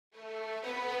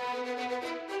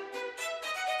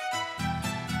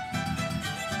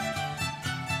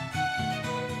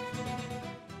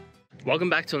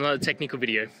Welcome back to another technical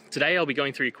video. Today I'll be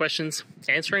going through your questions,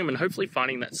 answering them, and hopefully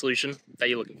finding that solution that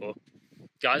you're looking for.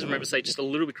 Guys, remember to stay just a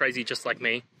little bit crazy just like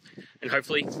me, and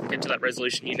hopefully get to that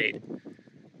resolution you need.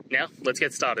 Now, let's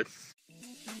get started.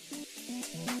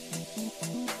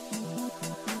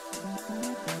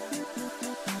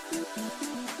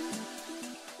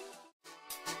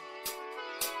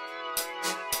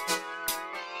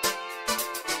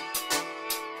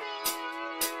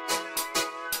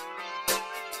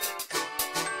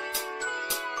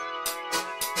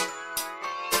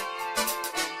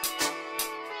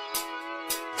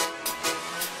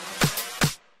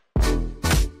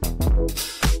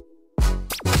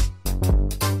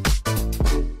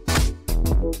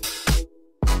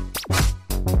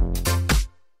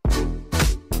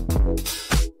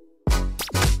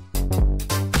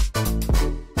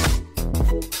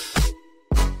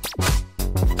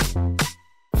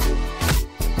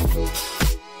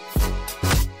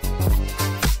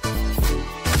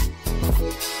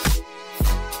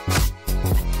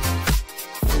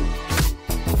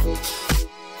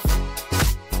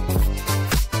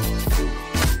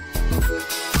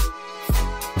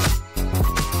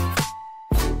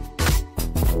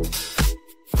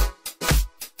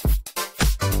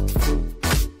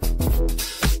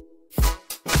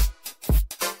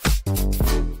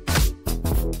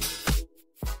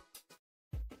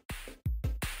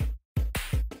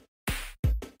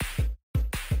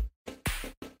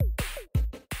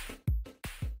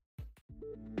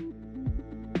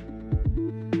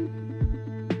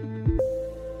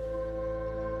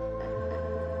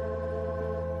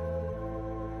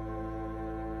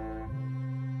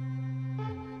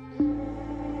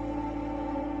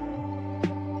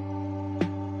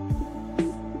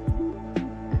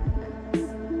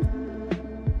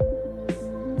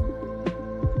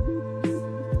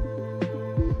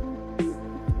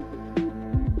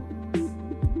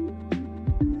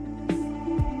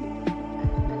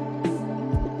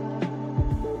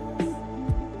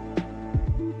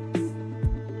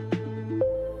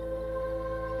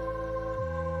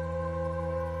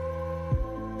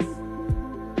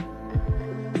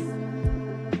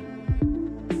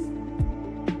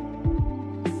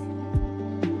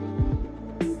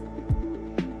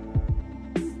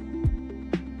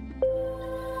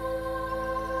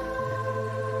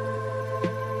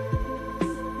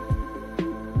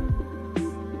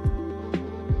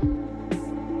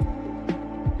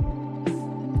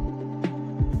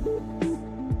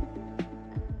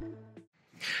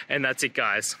 And that's it,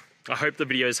 guys. I hope the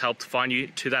video has helped find you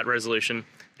to that resolution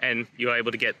and you're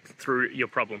able to get through your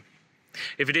problem.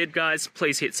 If it did, guys,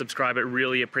 please hit subscribe. I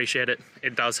really appreciate it.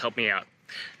 It does help me out.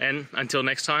 And until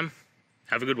next time,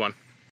 have a good one.